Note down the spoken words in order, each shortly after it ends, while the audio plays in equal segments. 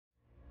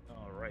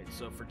Alright,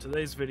 so for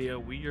today's video,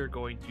 we are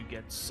going to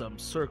get some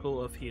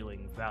Circle of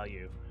Healing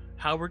value.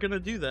 How we're going to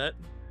do that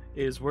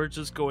is we're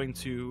just going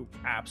to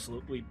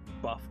absolutely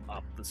buff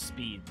up the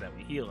speed that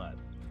we heal at.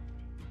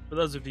 For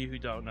those of you who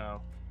don't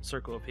know,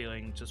 Circle of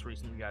Healing just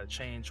recently got a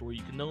change where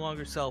you can no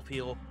longer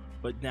self-heal,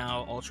 but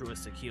now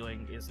altruistic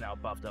healing is now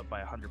buffed up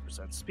by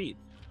 100% speed.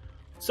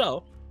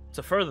 So,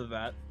 to further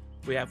that,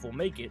 we have We'll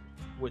Make It,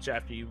 which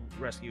after you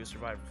rescue a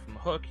survivor from the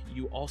hook,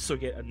 you also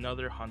get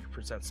another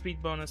 100% speed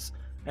bonus,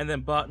 and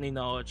then Botany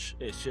Knowledge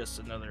is just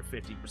another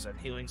 50%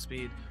 healing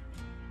speed.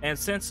 And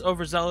since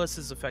Overzealous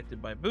is affected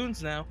by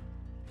boons now,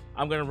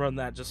 I'm going to run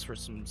that just for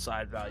some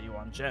side value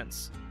on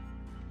gens.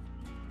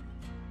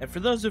 And for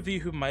those of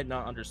you who might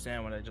not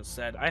understand what I just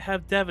said, I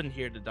have Devin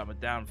here to dumb it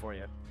down for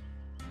you.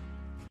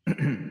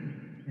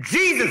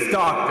 Jesus,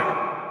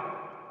 Doctor!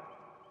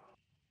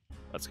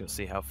 Let's go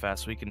see how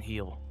fast we can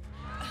heal.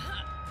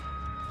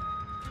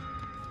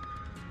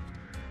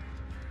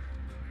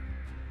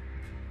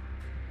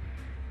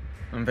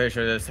 I'm pretty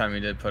sure this time he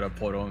did put a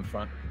portal in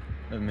front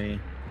of me.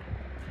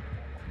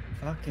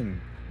 Fucking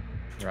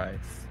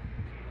Christ.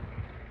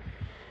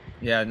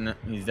 Yeah, no,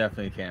 he's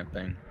definitely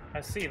camping.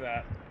 I see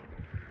that.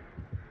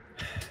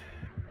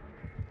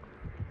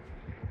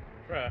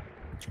 Bruh.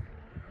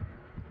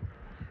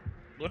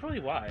 Literally,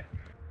 why?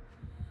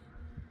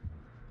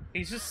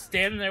 He's just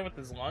standing there with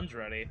his lunge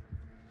ready.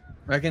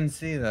 I can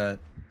see that.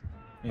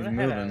 He's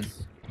moving.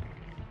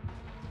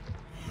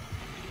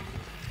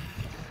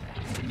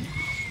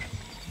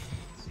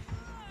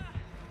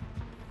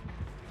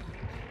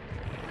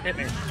 Hit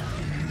me.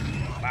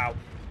 Wow.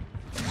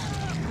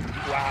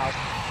 Wow.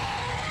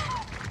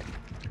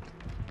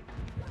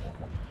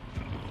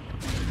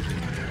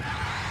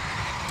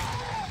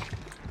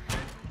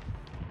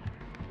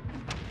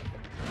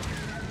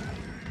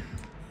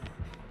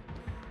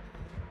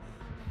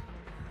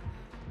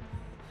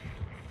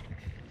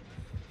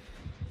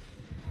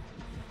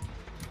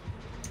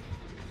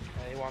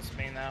 He wants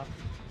me now.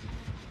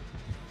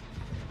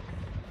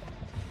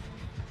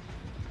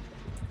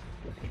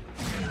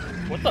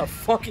 What the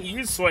fuck are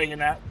you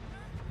swinging at?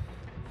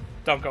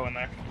 Don't go in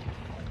there.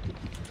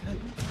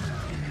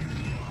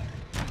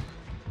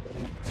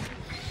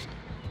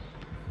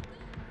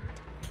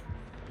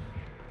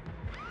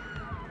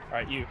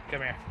 Alright, you,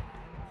 come here.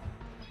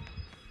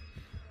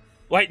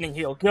 Lightning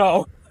heal,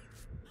 go!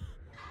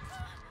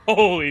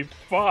 Holy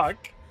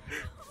fuck!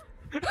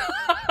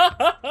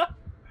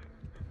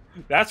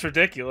 That's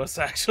ridiculous,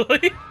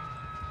 actually.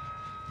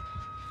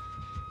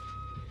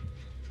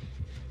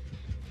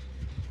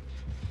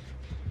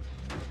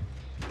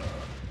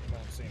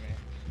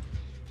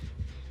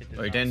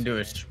 Well, he didn't do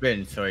a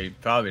sprint, so he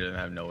probably doesn't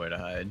have nowhere to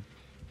hide.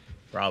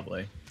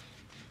 Probably.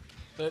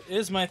 That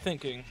is my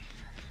thinking.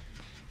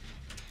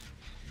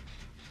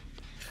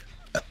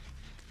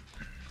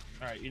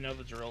 Alright, you know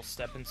the drill.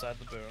 Step inside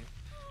the boon.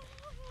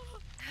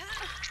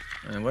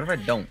 And what if I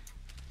don't?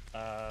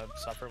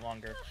 Suffer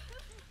longer.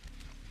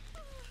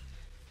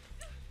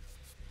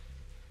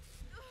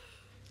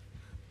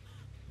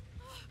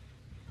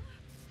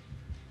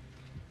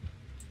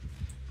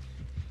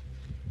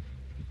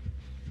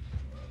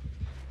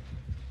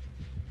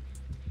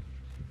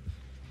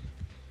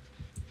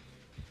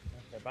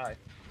 Okay, bye.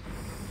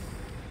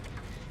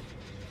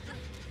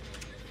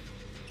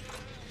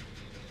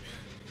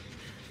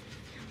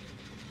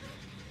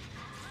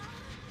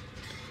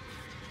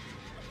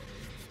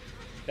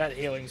 That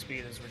healing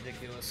speed is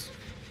ridiculous.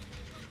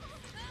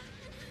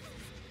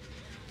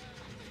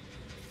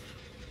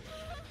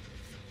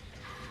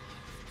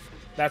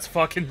 That's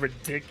fucking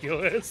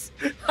ridiculous.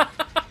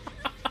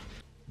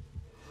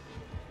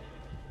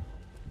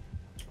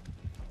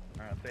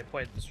 Alright, they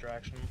played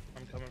distraction.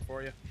 I'm coming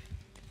for you.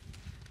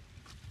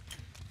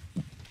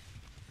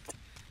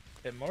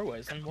 In more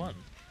ways than one.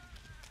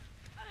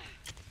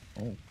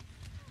 Oh.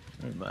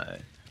 Oh my.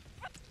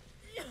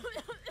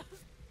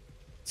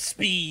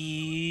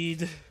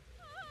 Speed!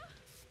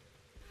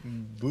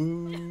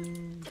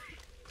 Boo.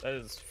 That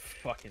is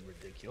fucking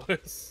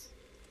ridiculous.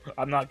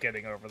 I'm not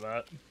getting over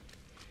that.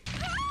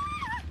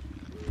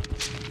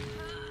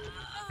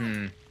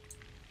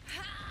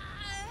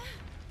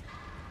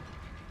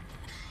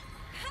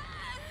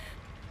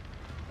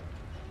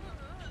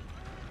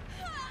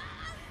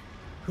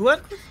 Who was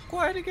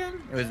quiet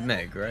again? It was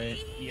Meg, right?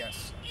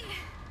 Yes.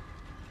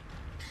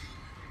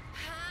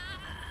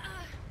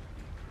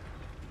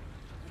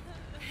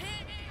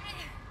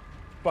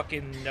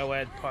 Fucking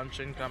no-ed punch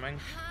incoming.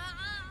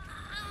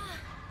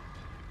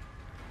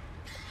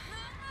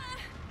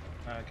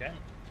 Okay,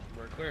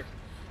 we're clear.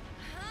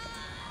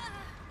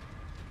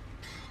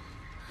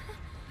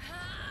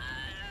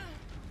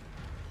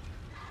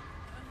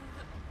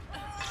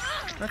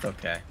 That's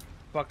okay.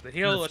 Fuck the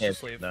heal, let's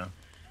just leave. No.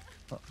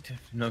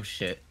 No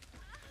shit.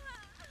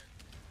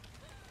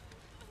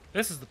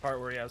 This is the part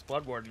where he has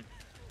Blood Warden.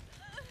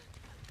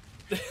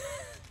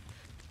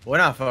 We're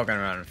not fucking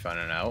around and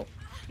finding out.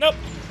 Nope.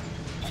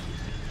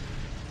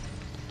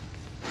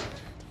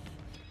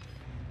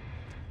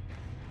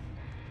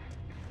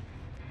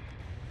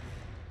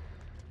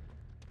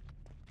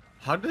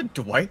 How did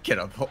Dwight get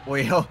up?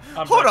 Wait, hold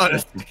I'm on back a now.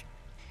 second.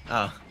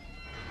 Oh,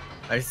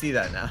 I see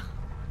that now.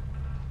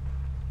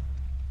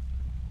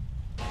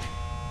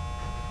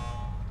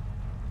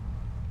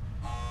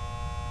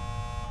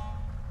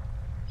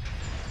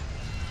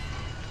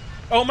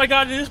 Oh my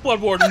god, it is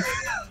Blood Warden.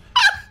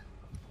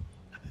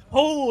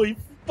 Holy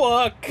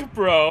fuck,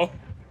 bro.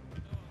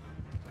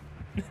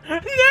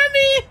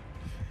 Nanny!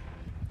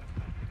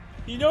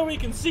 You know we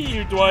can see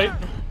you, Dwight.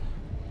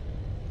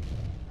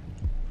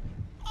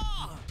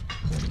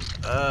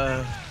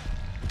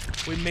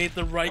 We made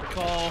the right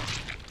call.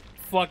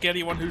 Fuck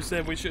anyone who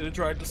said we should have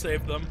tried to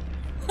save them.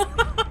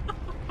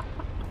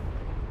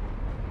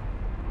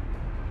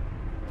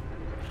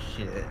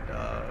 Shit,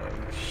 oh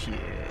shit.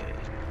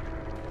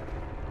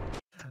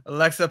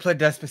 Alexa, play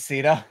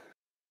Despacito.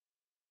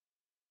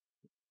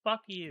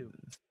 Fuck you.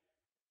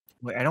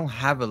 Wait, I don't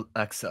have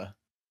Alexa.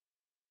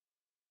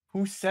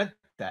 Who said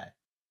that?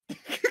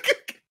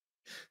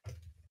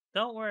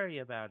 Don't worry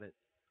about it.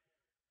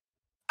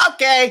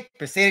 Okay,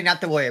 proceeding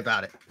not to worry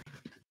about it.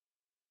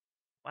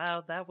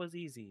 Wow, that was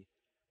easy.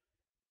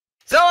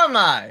 So am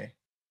I.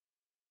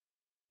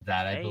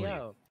 That I Hey believe.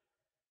 yo.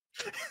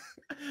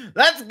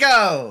 Let's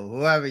go,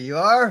 whoever you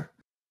are.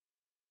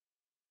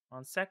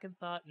 On second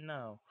thought,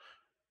 no.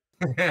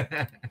 They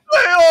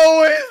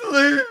always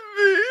leave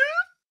me.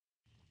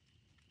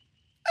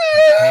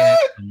 Can't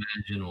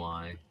imagine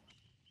why.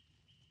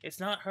 It's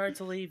not hard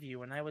to leave you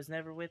when I was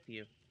never with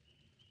you.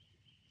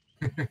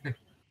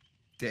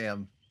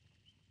 Damn.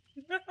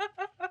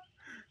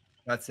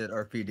 That's it,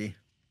 RPD.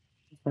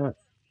 Oh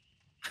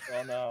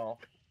no.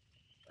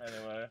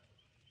 Anyway.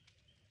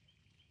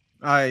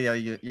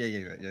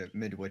 Yeah,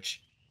 Midwich.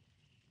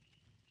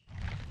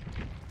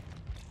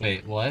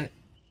 Wait, what?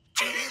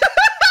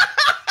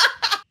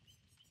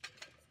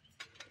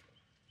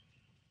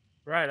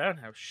 Right, I don't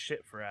have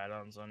shit for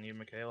add-ons on you,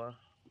 Michaela.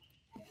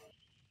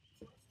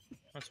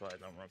 That's why I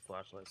don't run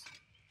flashlights.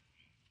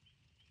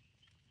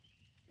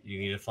 You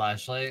need a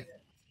flashlight?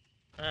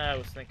 I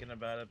was thinking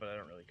about it, but I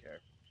don't really care.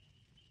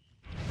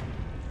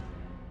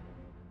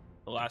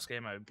 The last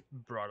game I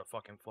brought a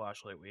fucking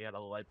flashlight, we had a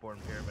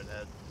Lightborn Pyramid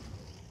Head.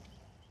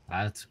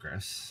 That's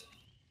gross.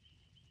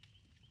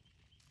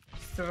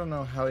 Still don't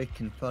know how he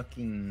can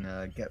fucking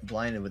get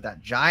blinded with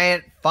that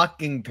giant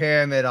fucking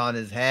pyramid on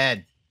his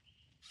head.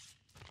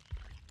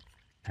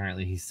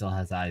 Apparently he still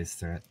has eyes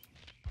through it.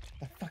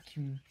 The fuck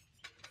you?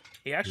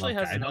 He actually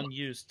Look, has I an don't-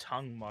 unused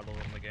tongue model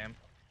in the game.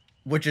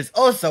 Which is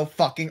also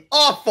fucking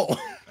awful.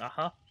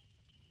 Uh-huh.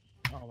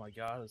 Oh my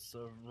god, it's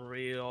a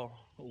real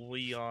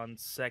Leon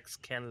Sex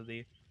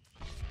Kennedy.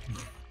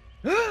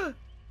 Hello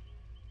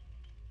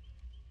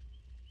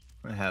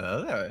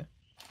there.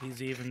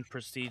 He's even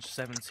Prestige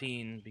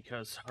 17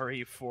 because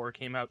RE4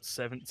 came out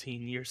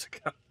 17 years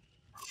ago.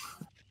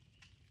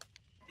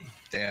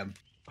 Damn.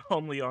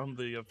 Only on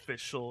the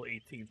official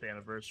 18th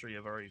anniversary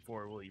of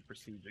RE4 will he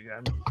Prestige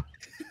again.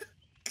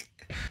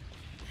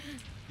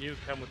 You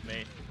come with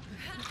me.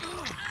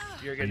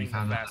 You're You getting the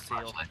found fast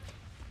another heal.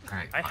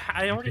 flashlight. Alright.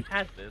 I already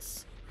had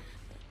this.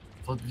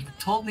 Well, you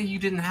told me you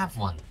didn't have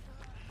one.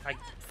 I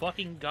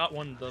fucking got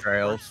one the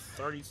Trails. first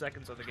 30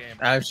 seconds of the game.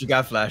 I actually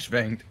got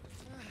flashbanged.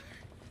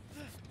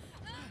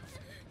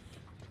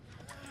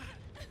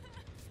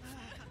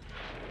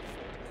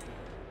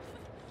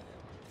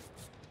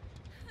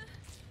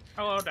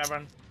 Hello,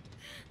 Devon.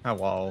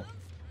 Hello.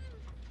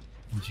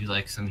 Would you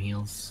like some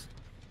heals?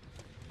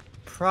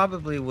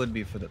 Probably would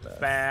be for the best.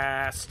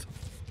 Fast.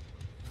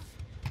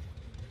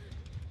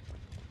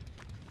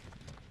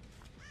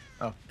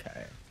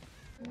 Okay.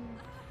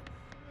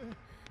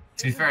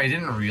 To be fair, I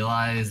didn't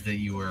realize that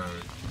you'd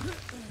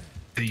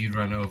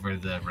run over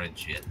the red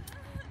shit.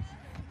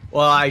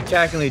 Well, I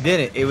technically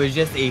didn't. It was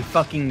just a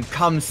fucking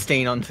cum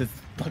stain on the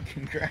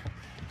fucking ground.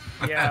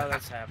 Yeah,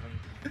 that's happened.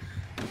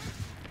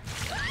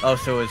 Oh,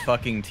 so it was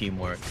fucking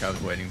teamwork I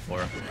was waiting for.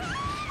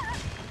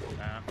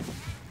 Nah.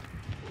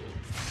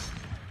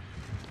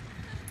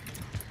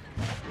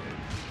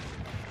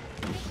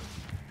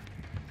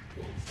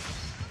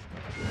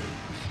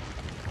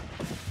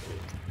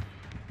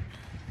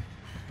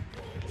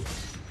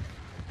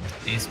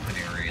 He's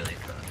putting really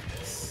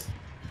focus.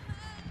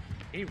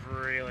 He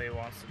really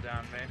wants to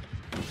down me.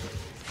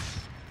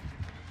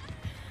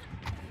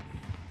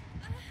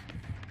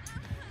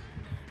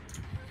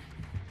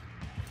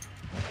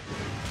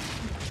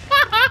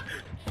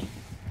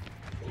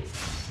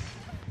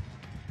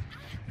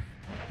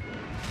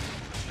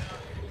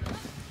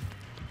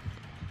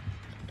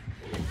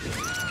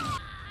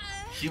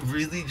 He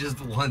really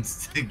just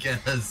wants to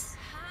get us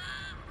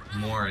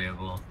more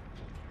able.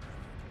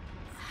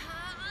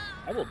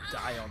 I will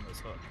die on this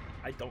hook.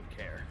 I don't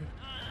care.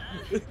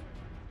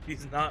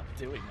 He's not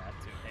doing that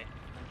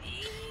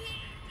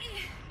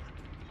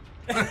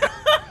to me.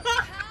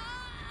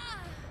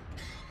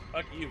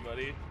 Fuck you,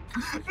 buddy.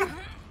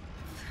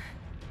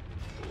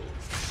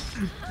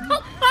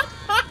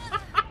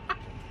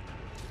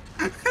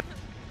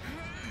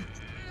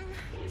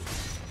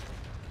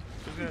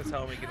 Who's gonna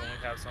tell me he can only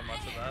have so much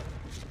of that?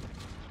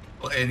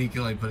 Well, and he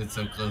can only put it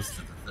so close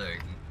to the thing.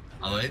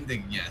 Although I didn't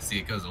think, yeah, see,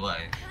 it goes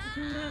away.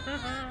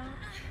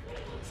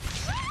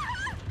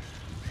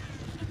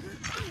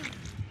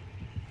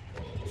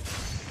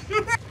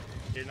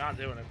 You're not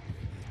doing it.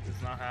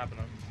 It's not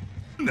happening.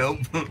 Nope.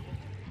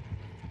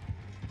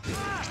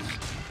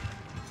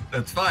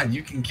 That's fine.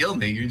 You can kill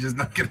me. You're just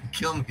not gonna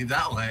kill me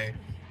that way.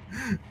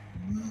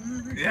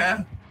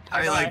 Yeah. How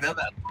do you like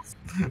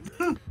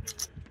that?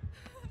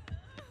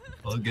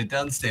 Well, get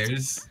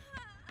downstairs.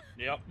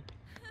 Yep.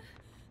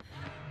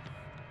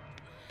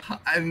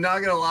 I'm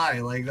not gonna lie.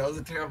 Like, that was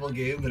a terrible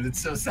game, but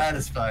it's so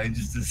satisfying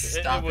just to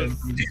stop was-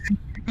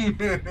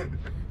 him.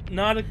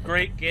 Not a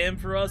great game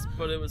for us,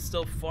 but it was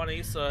still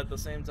funny, so at the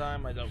same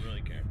time, I don't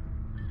really care.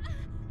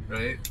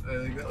 Right?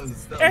 I think that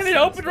was And it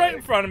opened right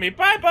in satisfying. front of me.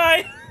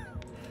 Bye-bye!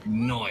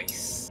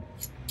 Nice.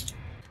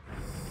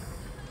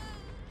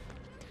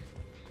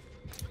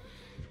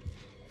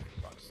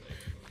 Fuck's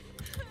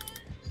sake.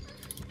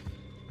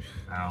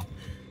 Ow.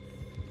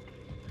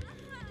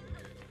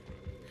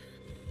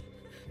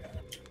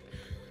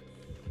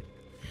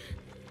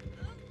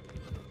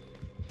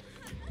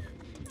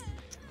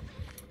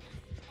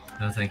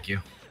 No, thank you.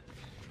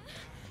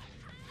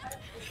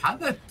 How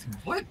the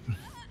what?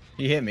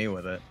 He hit me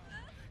with it.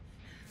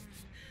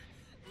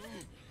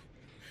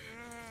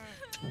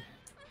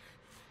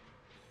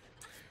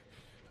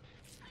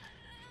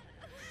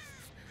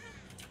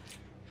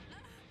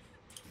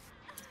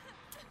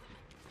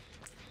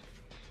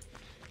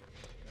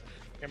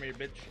 Come here,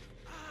 bitch.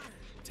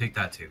 Take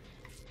that too.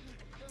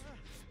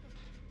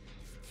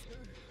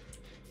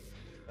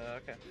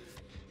 Okay.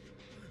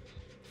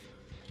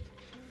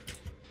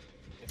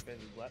 If it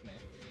would let me.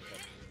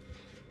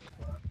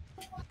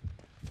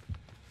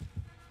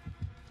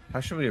 How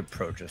should we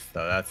approach this,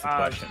 though? That's the Uh,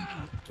 question.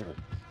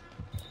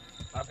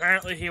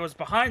 Apparently he was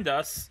behind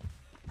us.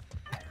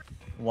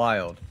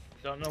 Wild.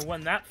 Don't know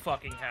when that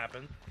fucking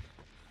happened.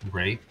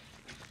 Right.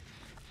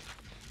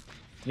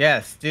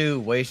 Yes, do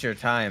waste your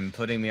time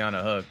putting me on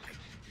a hook.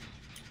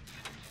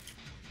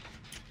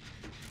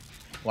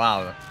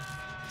 Wow.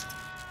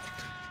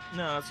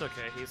 No, it's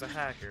okay. He's a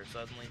hacker.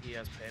 Suddenly he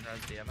has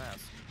Painrun's DMS.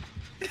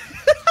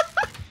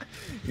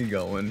 He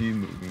going, he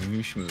moving, he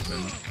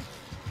schmooving.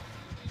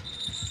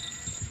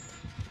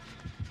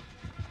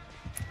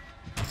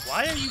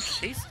 Why are you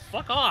chasing?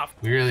 Fuck off!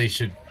 We really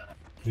should.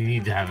 We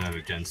need to have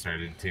another gen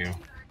started too.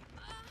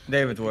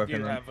 David's You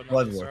working on have another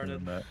was working started?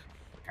 on that.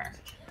 Okay.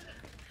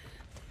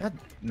 That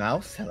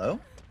mouse, hello?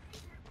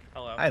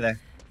 Hello. Hi there.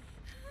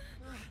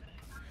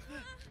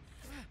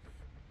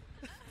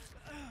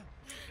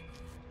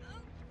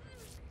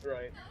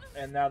 Right.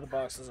 And now the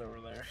box is over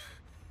there.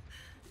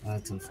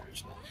 That's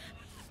unfortunate.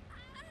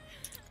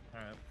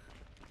 Alright.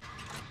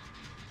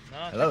 No,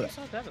 I Hello think you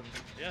saw Devin.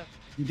 Yeah.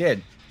 He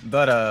did.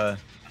 But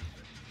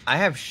I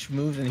have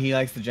schmoovs and he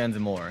likes the gens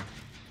more.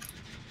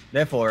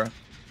 Therefore,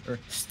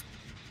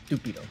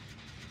 stupido.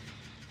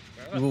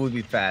 Fair We enough. will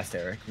be fast,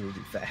 Eric. We will be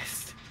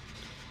fast.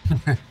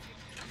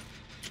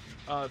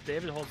 If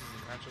David holds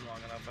his attention long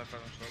enough, I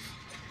finish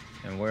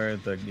this. And where are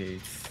the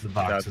gates? The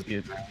box. Without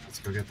you- Let's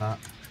go get that.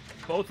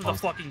 Both of the Oh.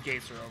 fucking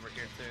gates are over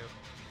here,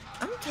 too.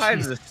 I'm tired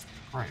of this.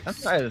 Christ. I'm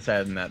tired of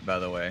saying that, by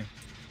the way.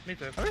 Me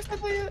too. Have I said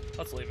that yet?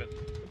 Let's leave it.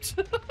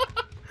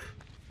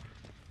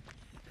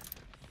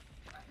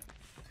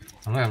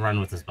 I'm gonna run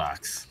with this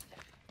box.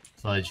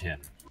 Sludge him.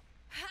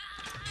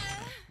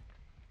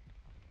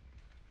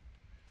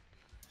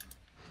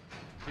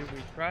 Do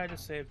we try to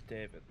save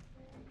David?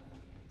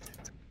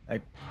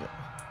 Like,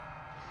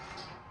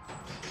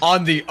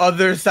 on the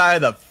other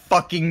side of the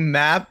fucking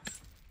map?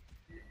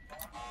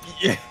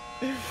 Yeah.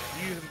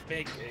 You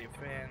make a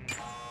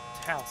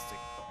fantastic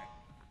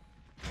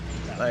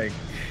point. Like,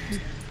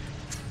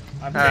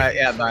 I'm Alright, taking-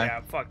 yeah, bye.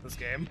 Yeah, fuck this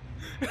game.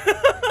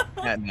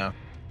 yeah, no.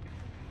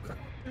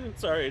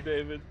 Sorry,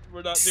 David.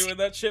 We're not doing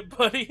that shit,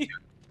 buddy.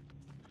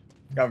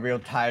 Got real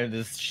tired of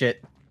this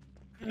shit.